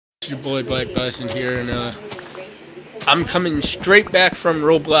It's your boy Black Bison here, and I'm coming straight back from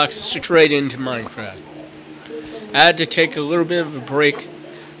Roblox, straight into Minecraft. I had to take a little bit of a break,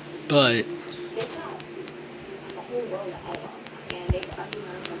 but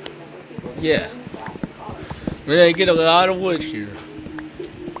yeah, we're gonna get a lot of wood here.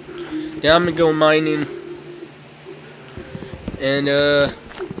 Now I'm gonna go mining, and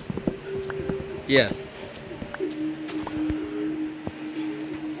yeah.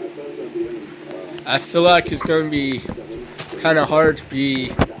 I feel like it's going to be kind of hard to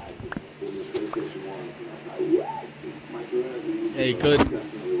be a good,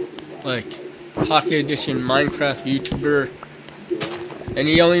 like, Pocket Edition Minecraft YouTuber. And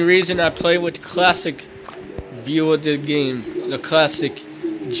the only reason I play with the classic view of the game, the classic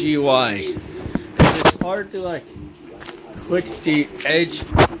GUI, it's hard to, like, click the edge.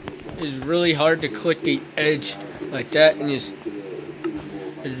 It's really hard to click the edge like that, and it's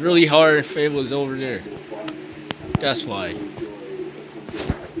really hard if it was over there. That's why.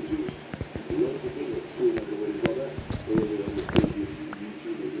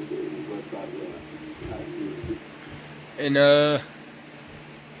 And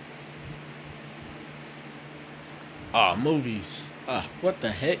movies. What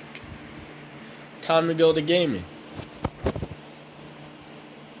the heck? Time to go to gaming.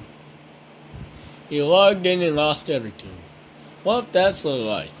 You logged in and lost everything. What if that's the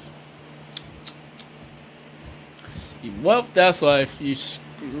life? What if that's life? You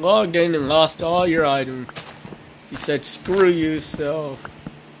logged in and lost all your items. You said, screw you, so...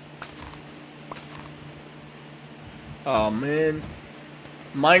 Oh, man.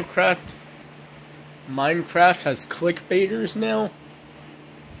 Minecraft has clickbaiters now?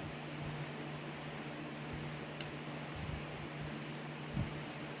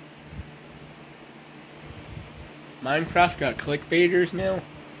 Minecraft got clickbaiters now?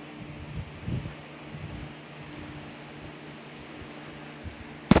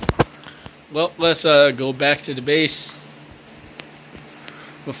 Well, let's go back to the base.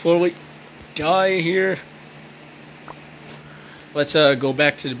 Before we die here, let's go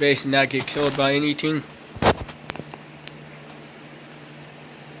back to the base and not get killed by anything.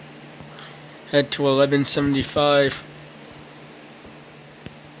 Head to 1175.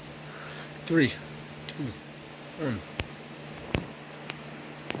 3, 2, 1.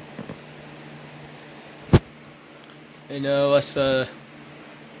 And let's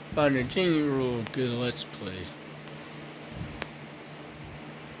find a general good let's play.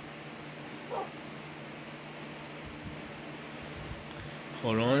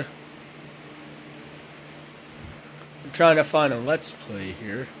 Hold on. I'm trying to find a let's play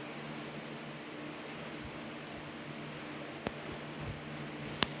here.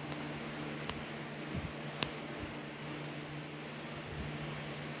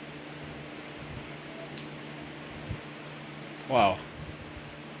 Wow.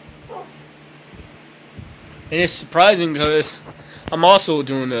 And it's surprising because I'm also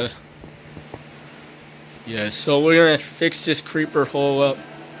doing a... Yeah, so we're going to fix this creeper hole up.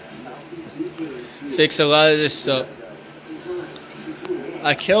 Fix a lot of this up.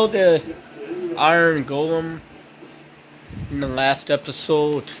 I killed the iron golem in the last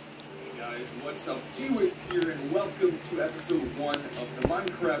episode. Hey guys, what's up? G-Wiz here, and welcome to episode 1 of the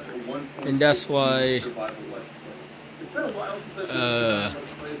Minecraft 1.6 And that's why... Survival Let's Play. It's been a while since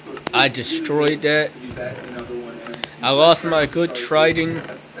I destroyed that. I lost my good trident.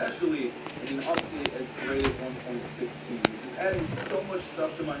 Especially in an update as great as 1.16. It's just adding so much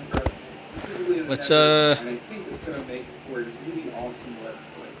stuff to Minecraft, specifically in the network, and I think it's going to make for a really awesome Let's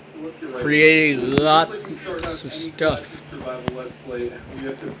Play. So let's get right create lots of of stuff. Survival Let's Play, we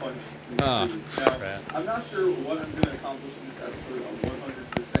have to punch some trees. Crap. Now, I'm not sure what I'm going to accomplish in this episode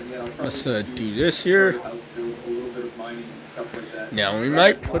 100% yet. I'll probably Let's do this here. house build, a little bit of mining and stuff like that. Now we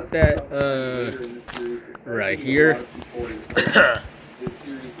might put that right here. This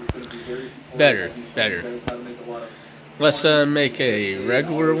series is going to be very Better. Let's make a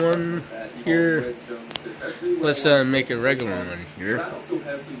regular one here. Let's make a regular one here. I also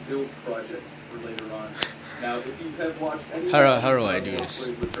have some build projects for later on. Now, if you have watched any How do I do this?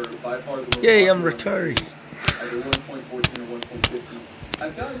 which are by far the most Yay, I'm popular, retarded. either 1.14 or 1.15.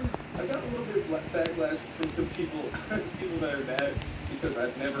 I've gotten a little bit of backlash from some people that are mad because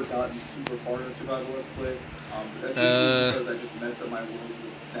I've never gotten super far in a survival let's play. But that's usually because I just mess up my worlds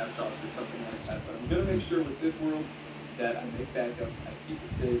with snapshots or something like that. But I'm gonna make sure with this world that I make backups, I keep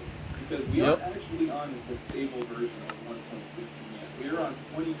it safe, because we aren't actually on the stable version of 1.16 yet. We are on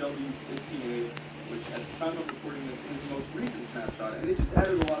 20W16A, which at the time of recording this is the most recent snapshot, and they just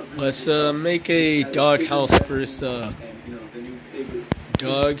added a lot of. Let's make a doghouse first.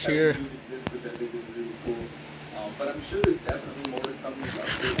 dog here. Which I think is really cool. But I'm sure there's definitely more to come in this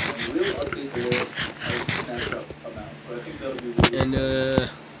update. And we'll update the world as snapshot amount. So I think that'll be really And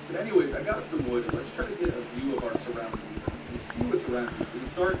But anyways, I got some wood. Let's try to get a view of our surroundings and see what's around us. So we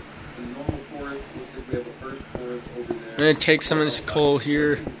start in the normal forest. Looks like we have a first forest over there. I'm gonna take some of this coal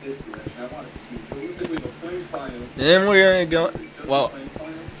here. This direction. I want to see. So it looks like we have a plains biome. And then we're gonna go. Well,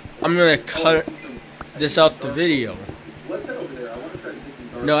 I'm gonna cut this out the video. So let's head over there. I want to try to get some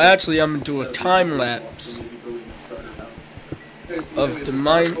dark. No, actually, I'm gonna do a time lapse of the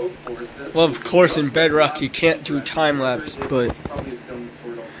mine. Well, of course, in Bedrock you can't do time lapse, but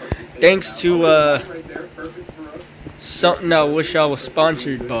thanks to something I wish I was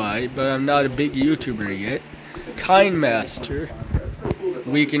sponsored by, but I'm not a big YouTuber yet, KindMaster,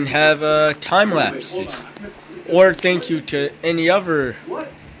 we can have time lapses. Or thank you to any other.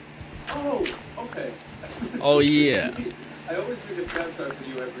 Oh yeah. I always make a snapshot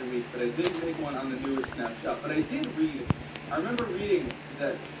video every week, but I didn't make one on the newest snapshot. But I did read. I remember reading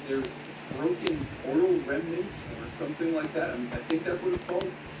that there's broken portal remnants or something like that. I mean, I think that's what it's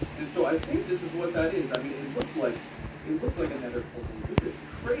called. And so I think this is what that is. I mean, it looks like a nether portal. This is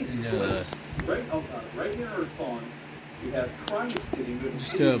crazy. So right near our spawn, we have Climate City.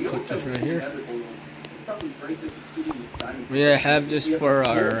 Just gonna put this right here. We're gonna have this for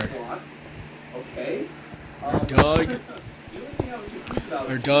our dog.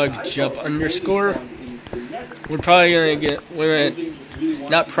 Our dog Jump underscore. We're probably gonna get.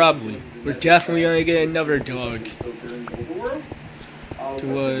 Not probably. We're definitely gonna get another dog.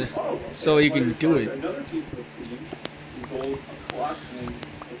 To so you can do it.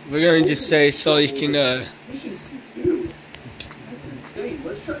 We're gonna just say so you can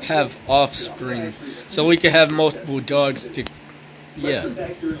have offspring. So we can have multiple dogs to. Yeah.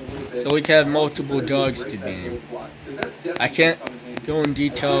 So we can have multiple dogs to name. I can't go in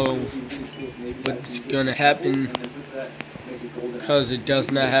detail what's gonna happen because it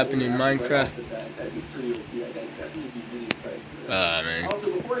does not happen in Minecraft. Man.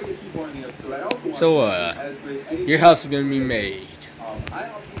 So your house is gonna be made. I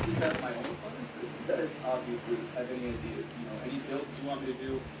obviously have my own plans, but you guys obviously have any ideas, any builds you want me to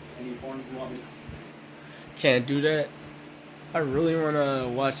do, any forms you want me to. Can't do that. I really wanna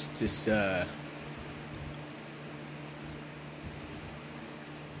watch this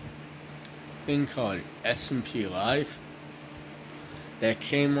thing called SMP Live that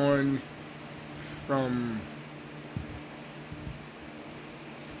came on from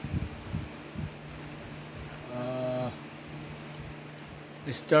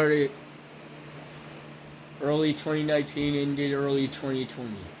it started early 2019 and ended early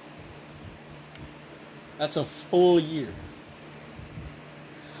 2020. That's a full year.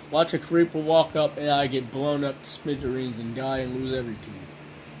 Watch a creeper walk up and I get blown up to smithereens and die and lose everything.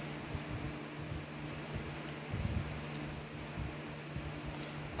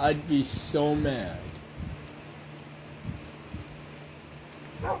 I'd be so mad.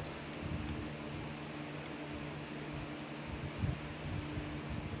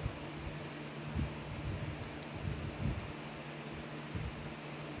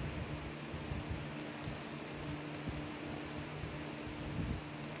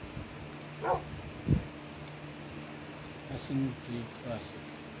 SMP Classic.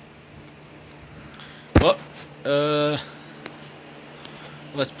 Well,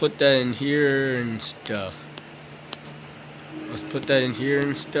 let's put that in here and stuff.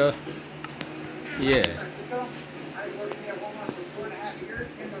 Yeah.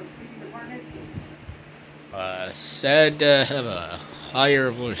 Sad to have a higher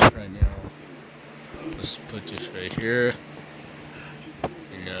voice right now. Let's put this right here.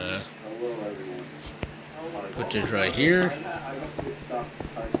 And put this right here.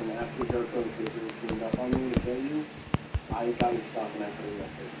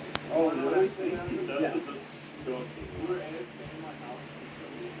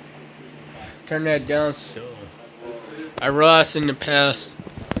 Turn that down. So I realized in the past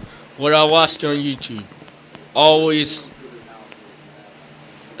what I watched on YouTube always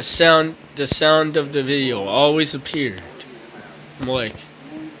the sound of the video always appeared. I'm like,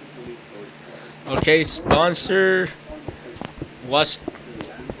 okay, sponsor. Watch.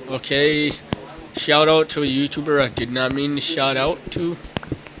 Okay, shout out to a YouTuber I did not mean to shout out to.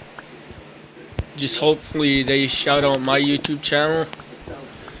 Just hopefully they shout out my YouTube channel.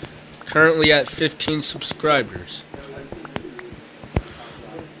 Currently at 15 subscribers.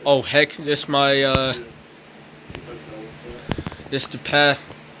 Oh heck, this my this the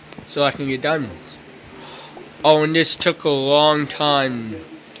path so I can get diamonds. Oh, and this took a long time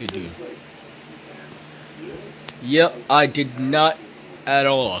to do. Yep, I did not at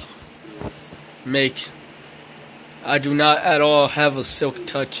all make. I do not at all have a silk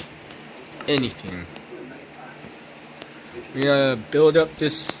touch anything. We're gonna build up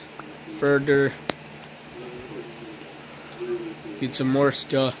this further. Get some more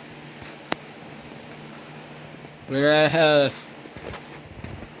stuff. We're gonna have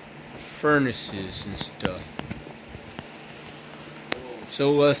furnaces and stuff.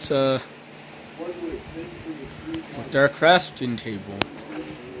 So let's with our crafting table.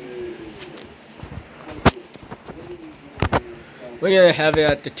 We're gonna have it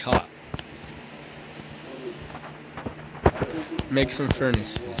at the top. Make some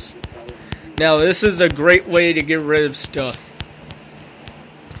furnaces. Now this is a great way to get rid of stuff.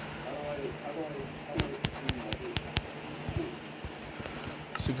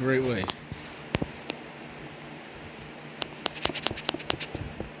 It's a great way.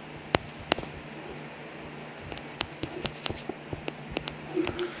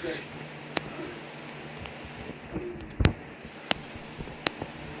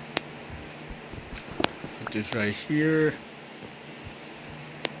 Put this right here.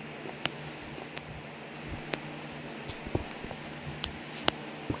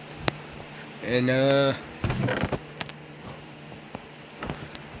 And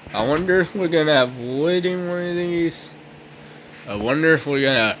I wonder if we're gonna have wood in one of these. I wonder if we're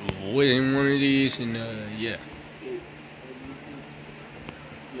gonna have wood in one of these, and yeah.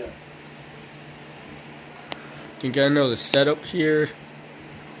 Think I know the setup here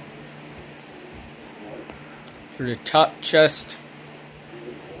for the top chest.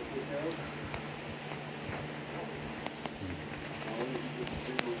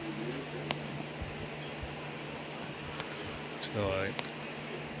 So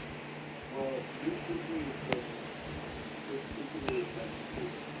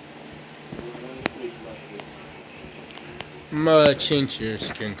I'm gonna change your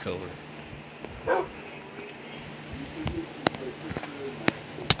skin color.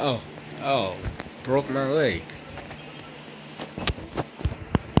 Oh, broke my leg.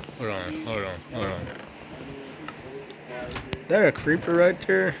 Hold on. Is that a creeper right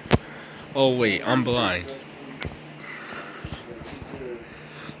there? Oh wait, I'm blind.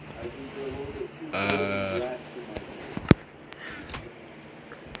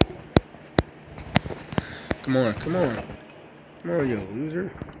 Come on. Come on, you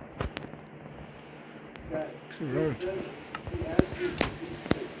loser. What's wrong?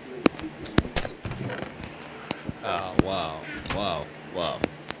 Oh, wow.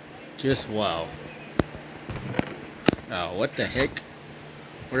 Just wow. Oh, what the heck?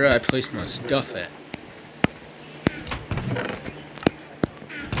 Where did I place my stuff at?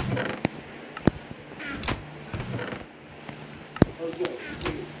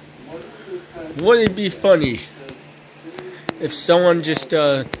 Would it be funny if someone just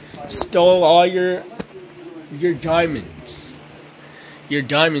stole all your diamonds, your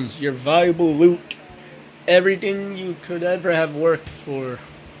valuable loot, everything you could ever have worked for?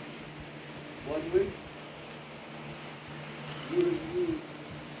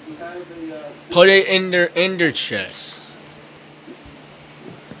 Put it in their ender chest,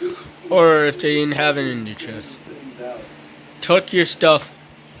 or if they didn't have an ender chest, took your stuff,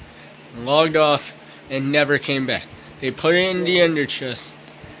 logged off, and never came back. They put it in the ender chest,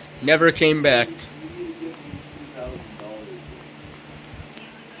 never came back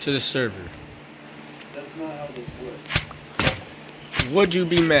to the server. Would you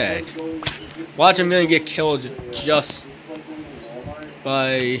be mad? Watch, I'm gonna get killed just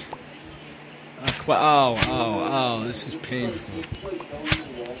by... Ow, this is painful.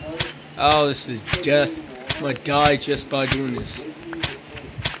 Oh, this is death. I'm gonna die just by doing this.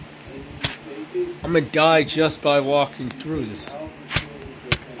 I'm gonna die just by walking through this.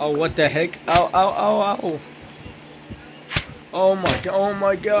 Oh, what the heck? Ow. Oh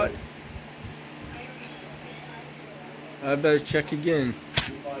my god. I better check again.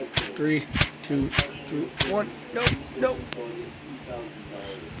 3, 2, 1. No.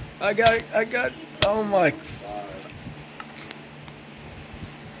 I got it. Oh my.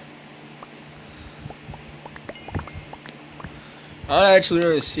 I actually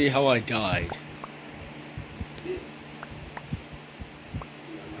want to see how I died.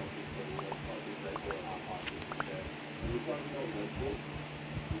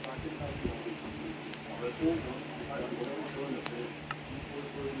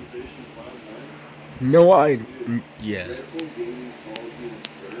 No, yeah.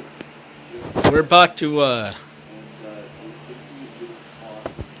 We're about to,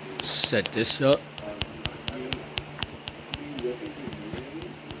 set this up.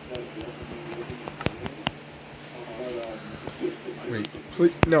 Wait.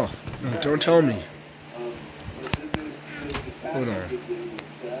 Wait, no, don't tell me. Hold on.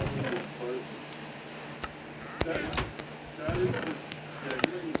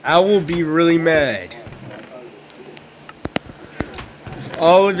 I will be really mad if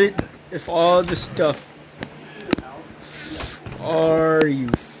all of the stuff. Are you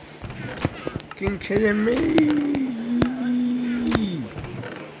fucking kidding me?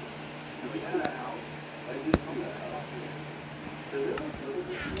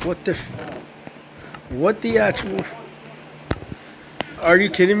 What the actual? Are you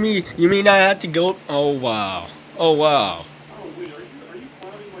kidding me? You mean I have to go? Oh wow. Oh wow.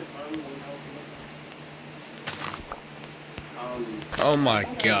 Oh my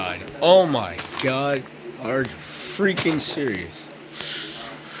god. Oh my god. Are you freaking serious?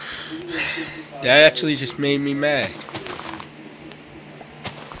 That actually just made me mad.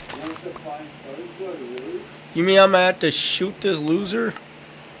 You mean I'm gonna have to shoot this loser?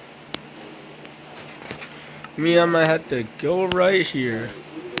 You mean I'm gonna have to go right here?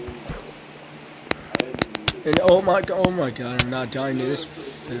 And oh my god, I'm not dying to this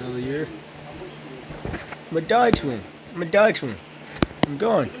failure. I'm gonna die to him. I'm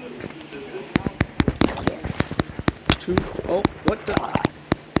going. Oh, what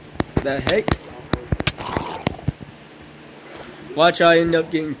the heck? Watch, I end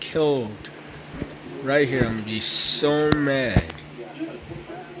up getting killed. Right here, I'm gonna be so mad.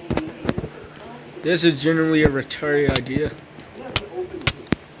 This is generally a retarded idea.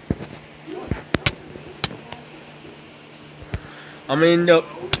 I'm gonna end up.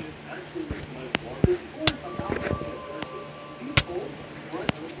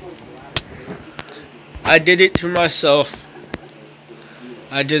 I did it to myself.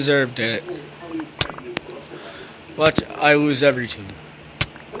 I deserved it. Watch, I lose everything.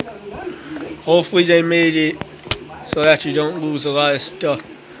 Hopefully they made it so that you don't lose a lot of stuff.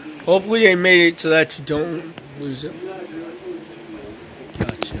 Hopefully they made it so that you don't lose it.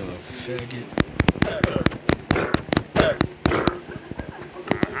 Gotcha, faggot.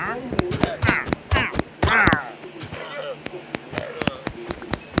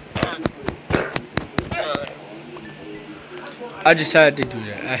 I just had to do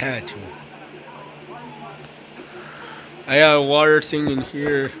that. I had to. I got a water thing in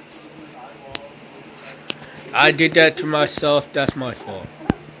here. I did that to myself. That's my fault.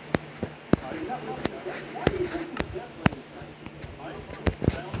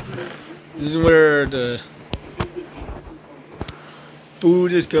 This is where the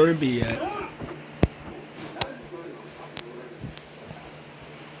food is going to be at.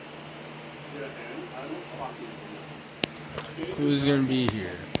 Who's going to be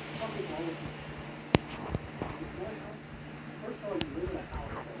here?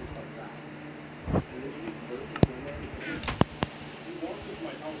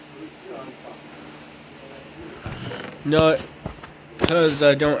 No, because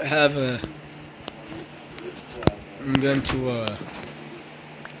I don't have a. I'm going to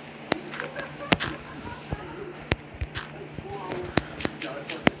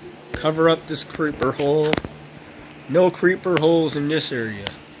cover up this creeper hole. No creeper holes in this area.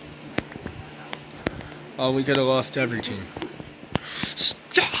 Oh, we could have lost everything.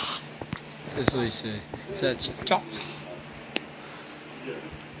 Stop! That's what he said. He said stop.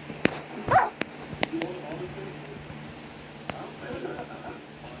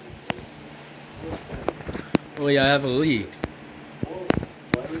 Oh yeah, I have a lead.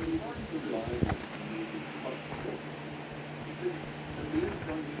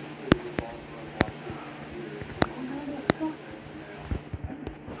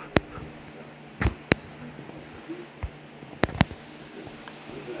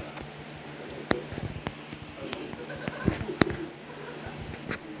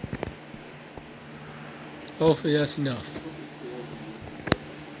 Hopefully that's enough.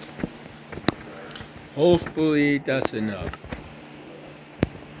 Hopefully that's enough.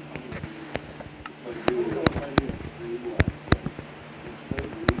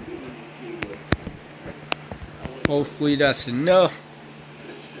 Hopefully that's enough.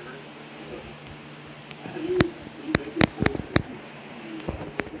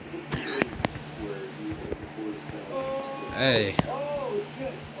 Hey.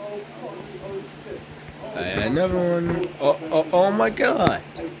 Another one. Oh my god.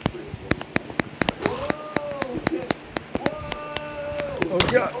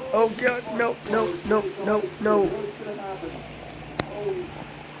 Oh god, no.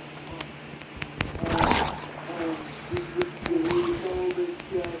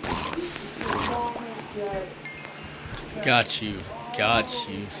 Got you,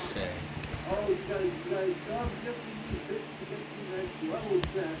 fag.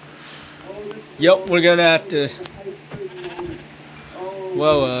 Yep, we're gonna have to.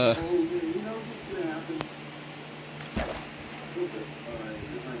 Well,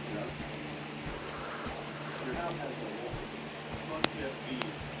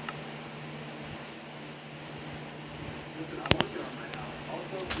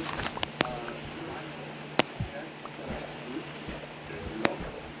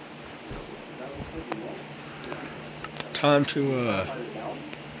 time to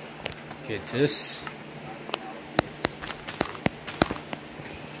get this.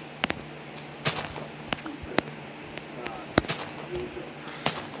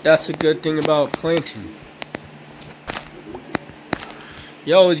 That's a good thing about planting.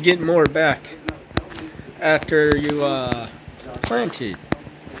 You always get more back after you planted.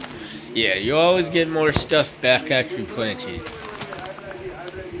 Yeah, you always get more stuff back after you planted.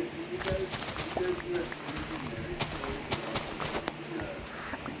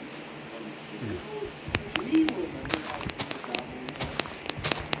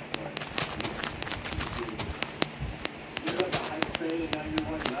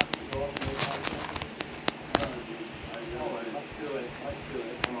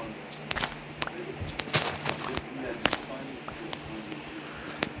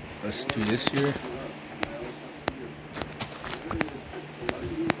 Let's do this here.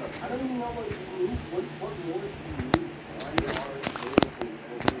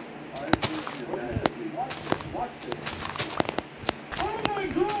 Oh my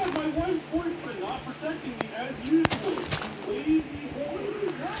god, my wife's boyfriend not protecting me as usual. Lazy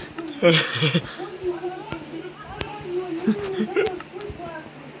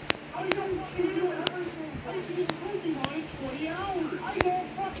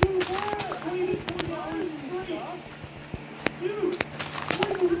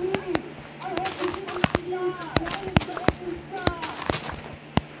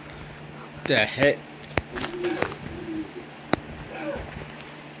The heck?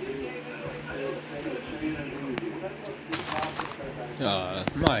 Oh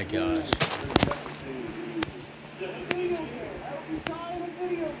my gosh.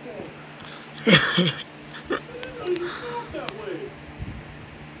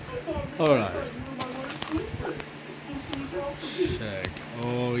 Hold on. Check.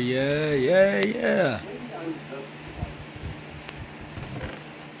 Oh yeah.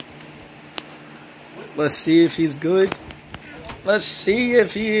 Let's see if he's good. Let's see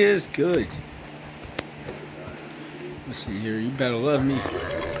if he is good. Let's see here. You better love me.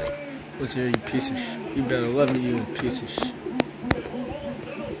 What's here, you piece of shit? You better love me, you piece of shit.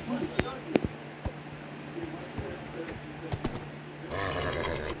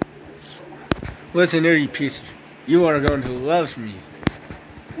 Listen here, you piece of shit. You are going to love me.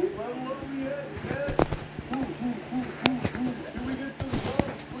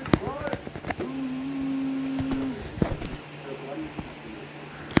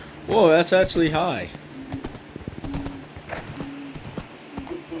 Whoa, that's actually high.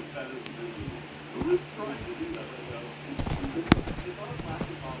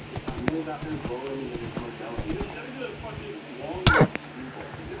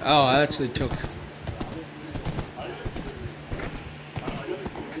 Oh, I actually took.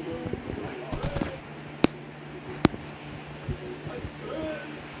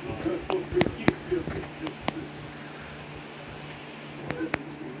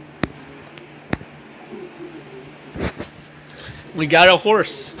 We got a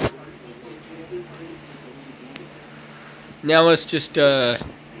horse. Now let's just oh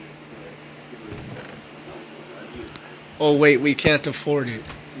wait, we can't afford it.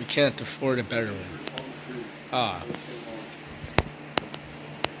 We can't afford a better one. Ah.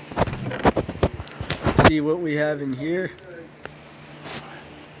 See what we have in here.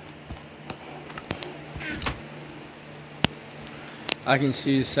 I can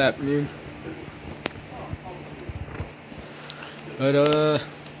see this afternoon. But I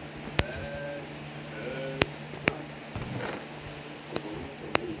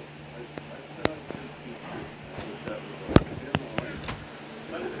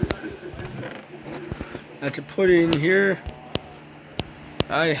have to put it in here.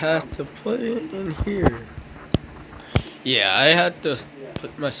 I have to put it in here. Yeah, I had to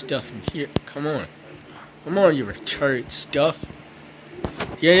put my stuff in here. Come on. Come on, you retarded stuff.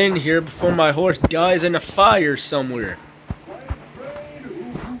 Get in here before my horse dies in a fire somewhere.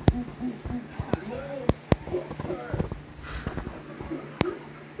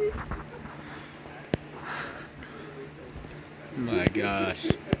 My gosh.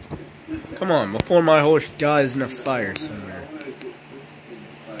 Come on, before my horse dies in a fire somewhere.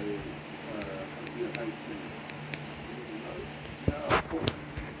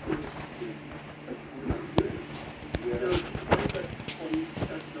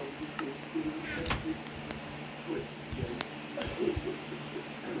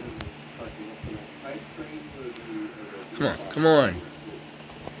 Come on, come on.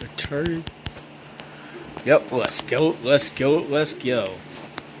 Return. Yep, let's go, let's go, let's go.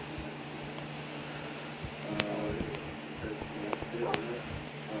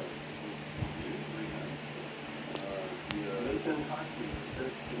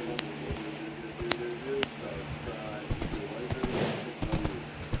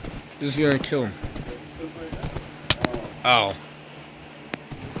 This is gonna kill him. Ow.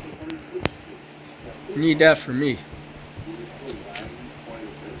 Need that for me.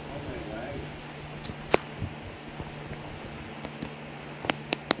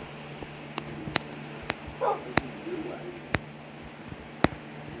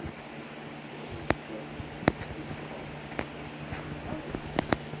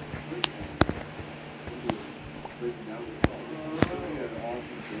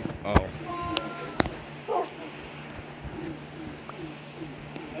 Oh.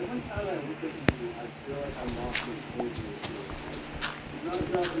 Every time I look at you, I feel like I'm lost in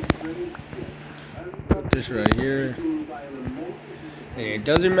Put this right here. And it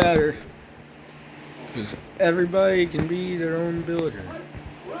doesn't matter, because everybody can be their own builder.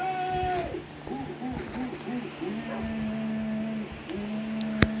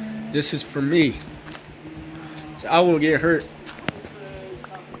 This is for me. So I will get hurt.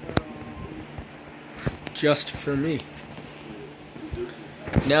 Just for me.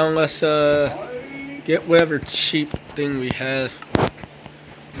 Now let's get whatever cheap thing we have.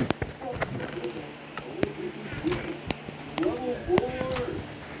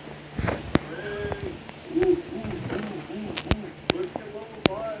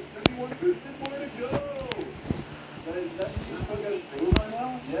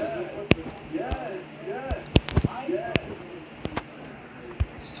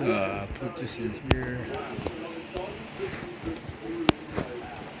 Let's put this in here.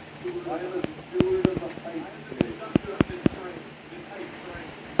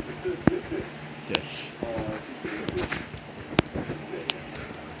 This.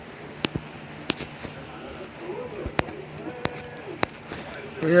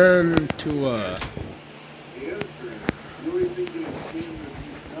 And to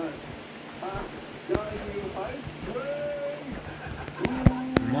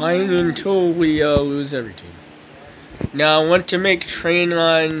mine until we lose everything. Now I want to make train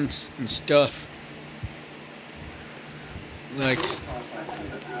lines and stuff. Like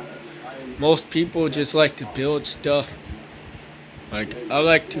most people just like to build stuff. Like I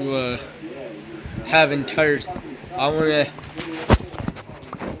like to have entire. I wanna.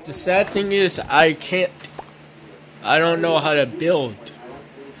 The sad thing is I can't. I don't know how to build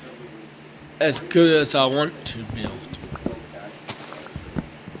as good as I want to build.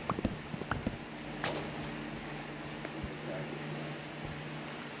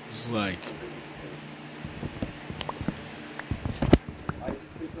 It's like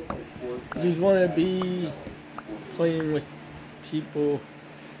I just want to be playing with people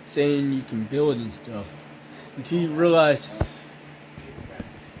saying you can build and stuff until you realize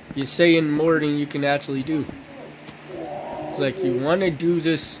you're saying more than you can actually do. It's like you want to do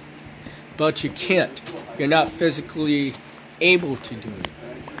this, but you can't. You're not physically able to do it.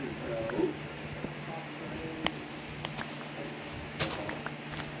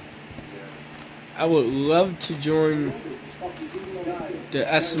 I would love to join the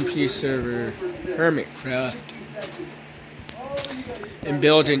SMP server Hermitcraft and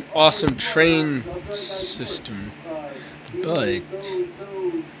build an awesome train system, but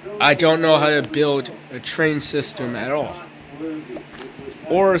I don't know how to build a train system at all,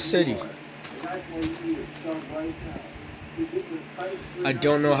 or a city. I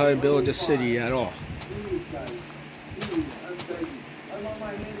don't know how to build a city at all.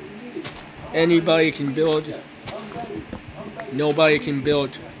 Anybody can build. Nobody can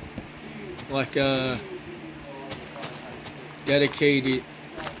build like a dedicated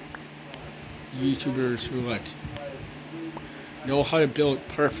YouTubers who like know how to build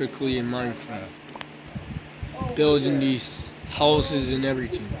perfectly in Minecraft. Building these houses and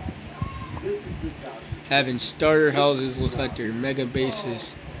everything. Having starter houses look like they're mega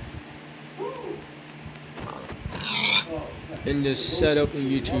bases. In this setup on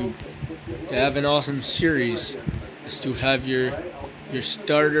YouTube, to have an awesome series is to have your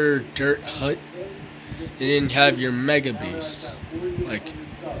starter dirt hut and then have your mega base. Like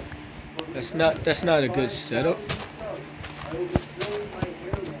that's not a good setup.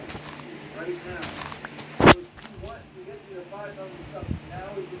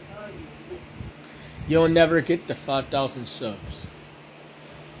 You'll never get the 5,000 subs.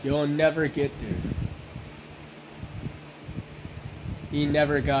 You'll never get there. He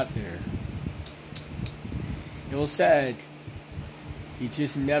never got there. It was sad. He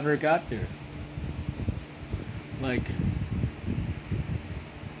just never got there. Like,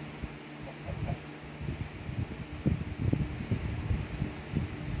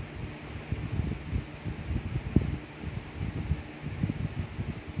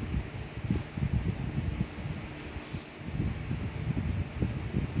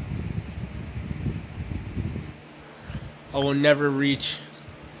 I will never reach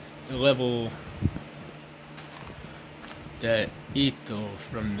the level that Ito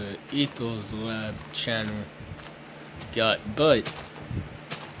from the Ito's Lab channel got, but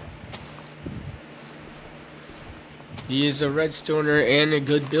he is a redstoner and a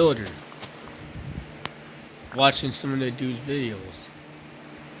good builder. Watching some of the dude's videos,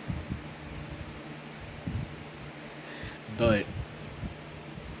 but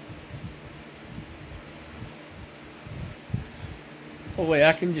oh wait,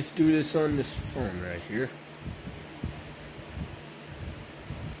 I can just do this on this phone right here.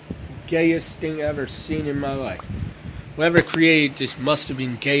 Gayest thing I've ever seen in my life. Whoever created this must have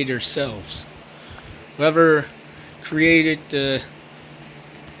been gay themselves. Whoever created the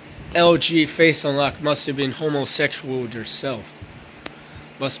LG face unlock must have been homosexual themselves.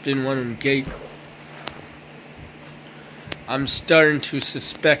 Must have been one of them gay. I'm starting to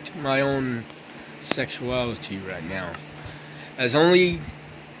suspect my own sexuality right now. As only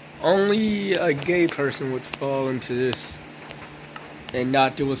a gay person would fall into this and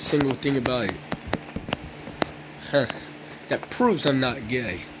not do a single thing about it. Huh. That proves I'm not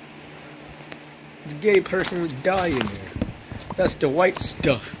gay. The gay person would die in there. That's the white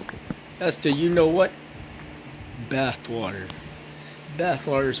stuff. That's the you know what? Bathwater.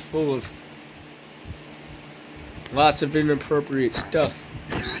 Bathwater is full of lots of inappropriate stuff.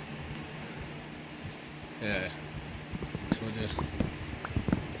 Yeah.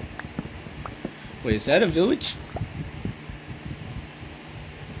 Wait, is that a village?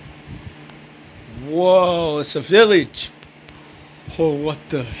 Whoa, it's a village. Oh, what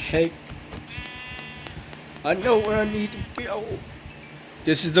the heck? I know where I need to go.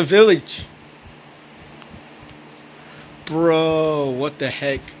 This is the village. Bro, what the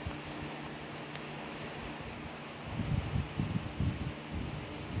heck?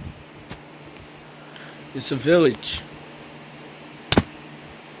 It's a village.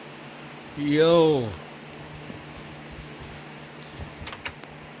 Yo.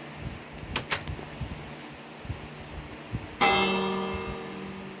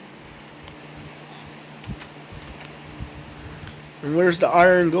 And where's the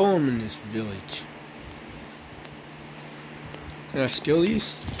iron golem in this village? Can I steal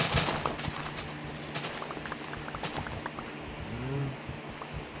these?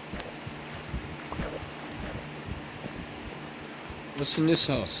 What's in this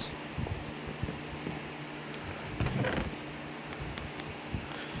house?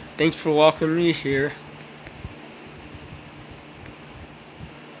 Thanks for walking me here.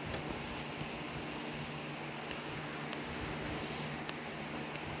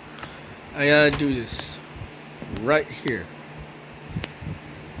 I gotta do this right here.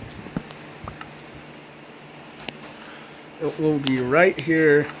 It will be right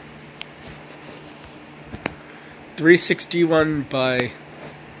here. 361 by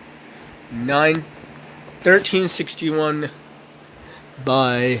 1361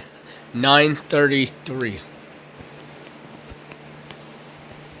 by 933.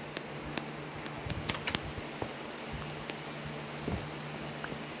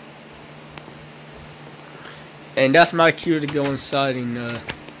 And that's my cue to go inside and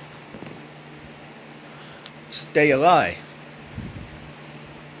stay alive.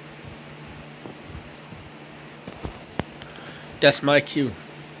 That's my cue.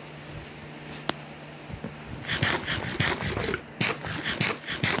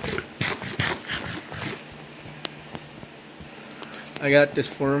 I got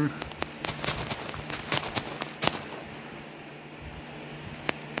this for him.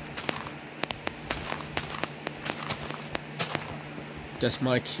 That's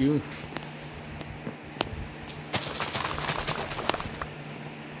my cue.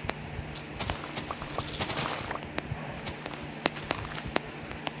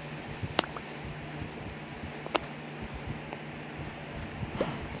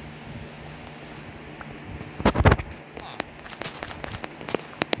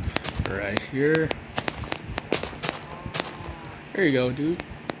 Right here. There you go, dude.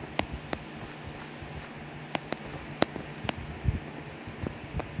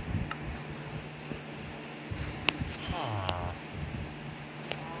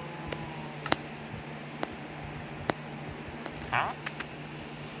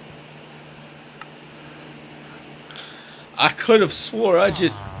 I could have swore I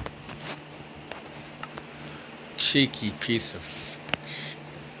just... Cheeky piece of...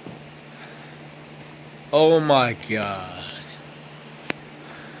 Oh my god.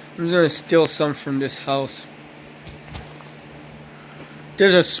 I'm just gonna steal some from this house.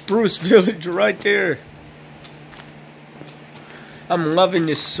 There's a spruce village right there. I'm loving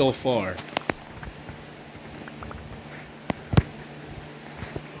this so far.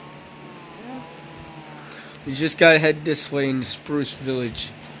 You just gotta head this way, and the spruce village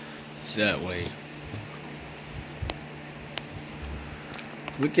is that way.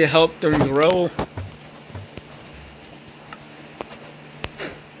 We can help them grow.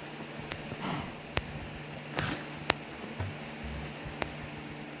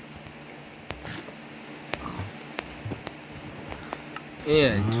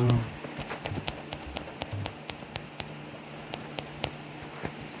 And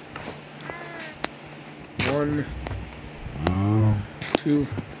one, two.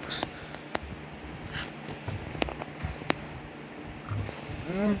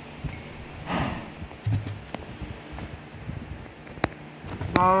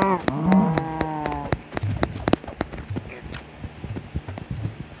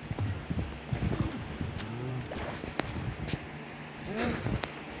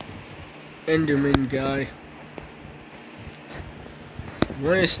 Enderman guy. I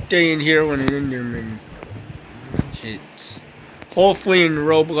want to stay in here when an Enderman hits. Hopefully in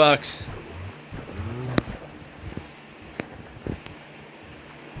Roblox.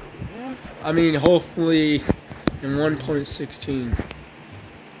 I mean, hopefully in 1.16.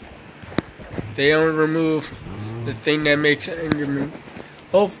 They don't remove the thing that makes Enderman.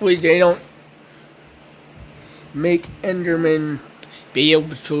 Hopefully they don't make Enderman be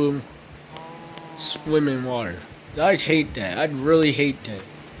able to swim in water. I'd hate that. I'd really hate that.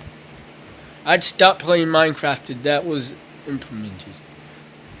 I'd stop playing Minecraft if that was implemented.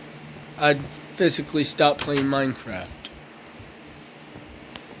 I'd physically stop playing Minecraft.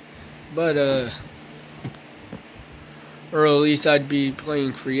 But, or at least I'd be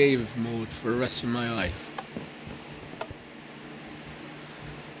playing creative mode for the rest of my life.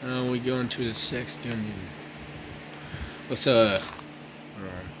 We go into the sex dungeon. What's,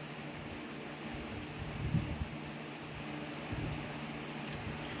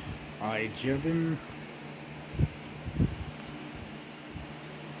 I jumping.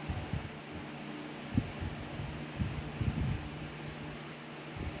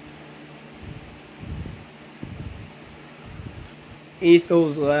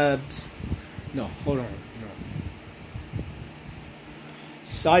 Ethos Labs. No, hold on. No.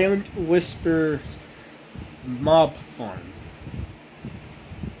 Silent Whisper Mob Farm.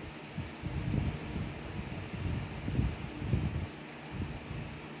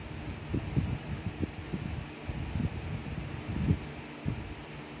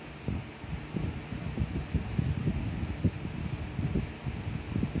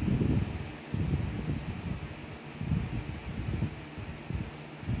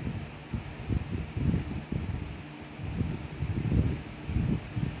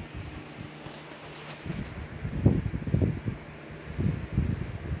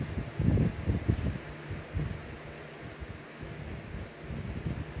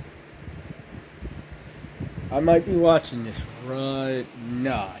 I might be watching this right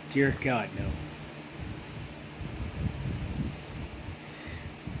now. Dear God, no.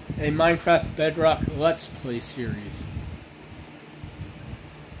 A Minecraft Bedrock Let's Play series.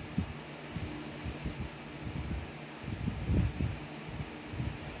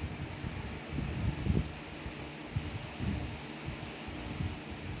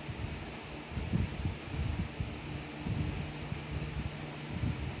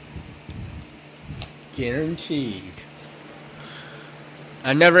 Guaranteed.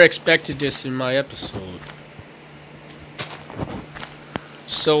 I never expected this in my episode.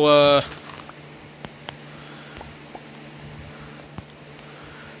 So, I'm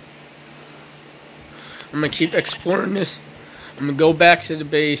gonna keep exploring this. I'm gonna go back to the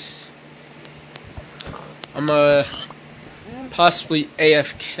base. I'm gonna possibly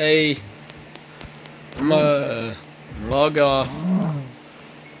AFK. I'm gonna log off.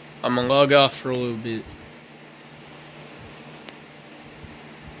 I'm gonna log off for a little bit.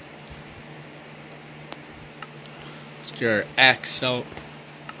 Let's get our axe out.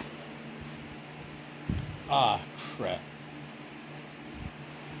 Ah, crap.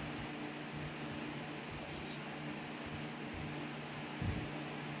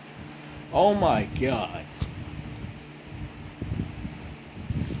 Oh my God.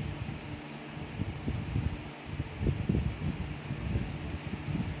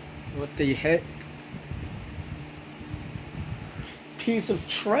 What the heck? piece of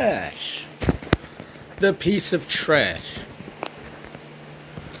trash. The piece of trash.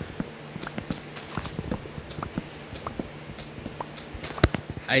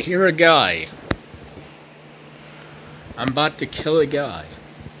 I hear a guy. I'm about to kill a guy.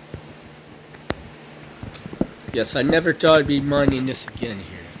 Yes, I never thought I'd be mining this again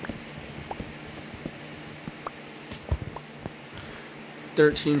here.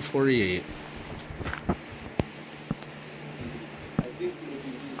 1348.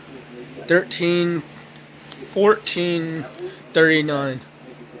 1439.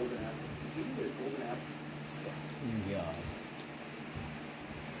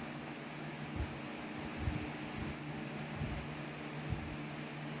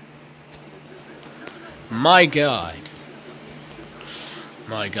 My God.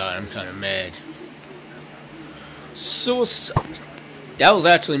 My God, I'm kind of mad. Suicide. That was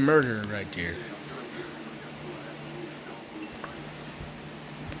actually murder right there.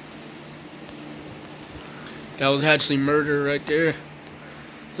 That was actually murder right there.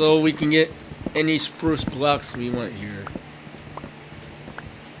 So we can get any spruce blocks we want here.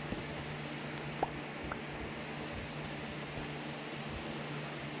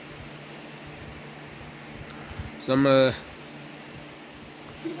 So I'm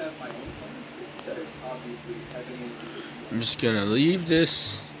just gonna leave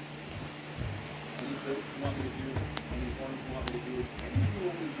this.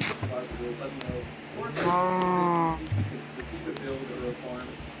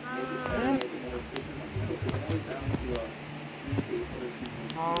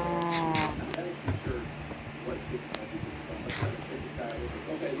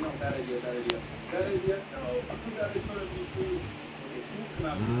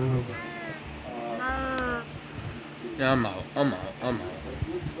 Yeah, I'm out.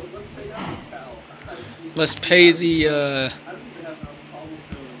 Let's pay the,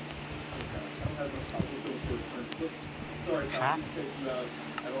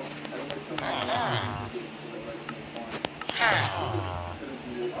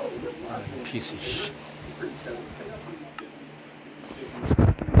 piece of shit.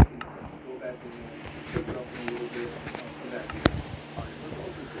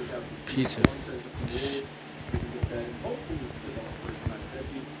 Piece of shit.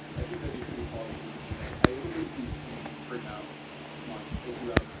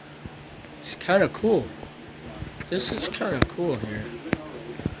 It's kind of cool. This is kind of cool here.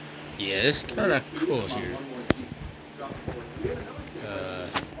 Yeah, it's kind of cool here.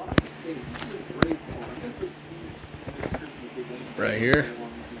 Right here.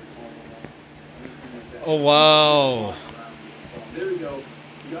 Oh, wow.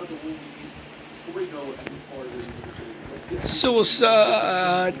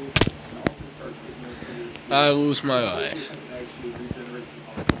 Suicide. I lose my life.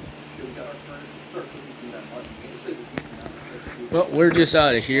 Well, we're just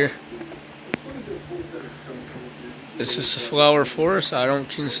out of here. This is a flower forest. I don't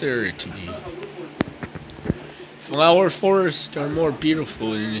consider it to be. Flower forests are more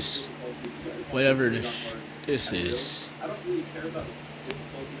beautiful than this, whatever this is. I don't really care about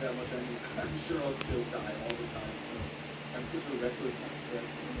difficulty that much. I'm sure I'll still die all the time. So I'm such a reckless man.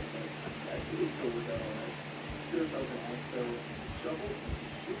 I really still work out alright. Let's get ourselves an axe though. Shovel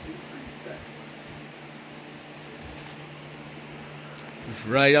should be pretty set. It's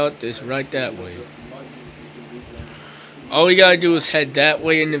right out. It's right that way. All we gotta do is head that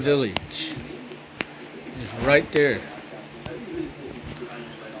way in the village. It's right there.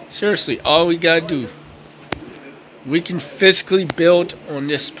 Seriously, all we gotta do. We can physically build on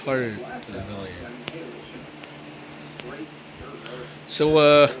this part of the land. So,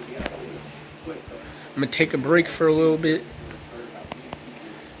 I'm gonna take a break for a little bit.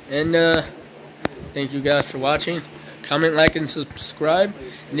 And, thank you guys for watching. Comment, like, and subscribe.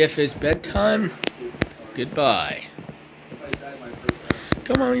 And if it's bedtime, goodbye.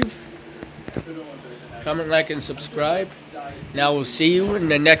 Come on, you. Comment, like, and subscribe. Now we'll see you in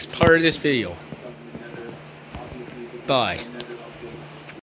the next part of this video. Bye.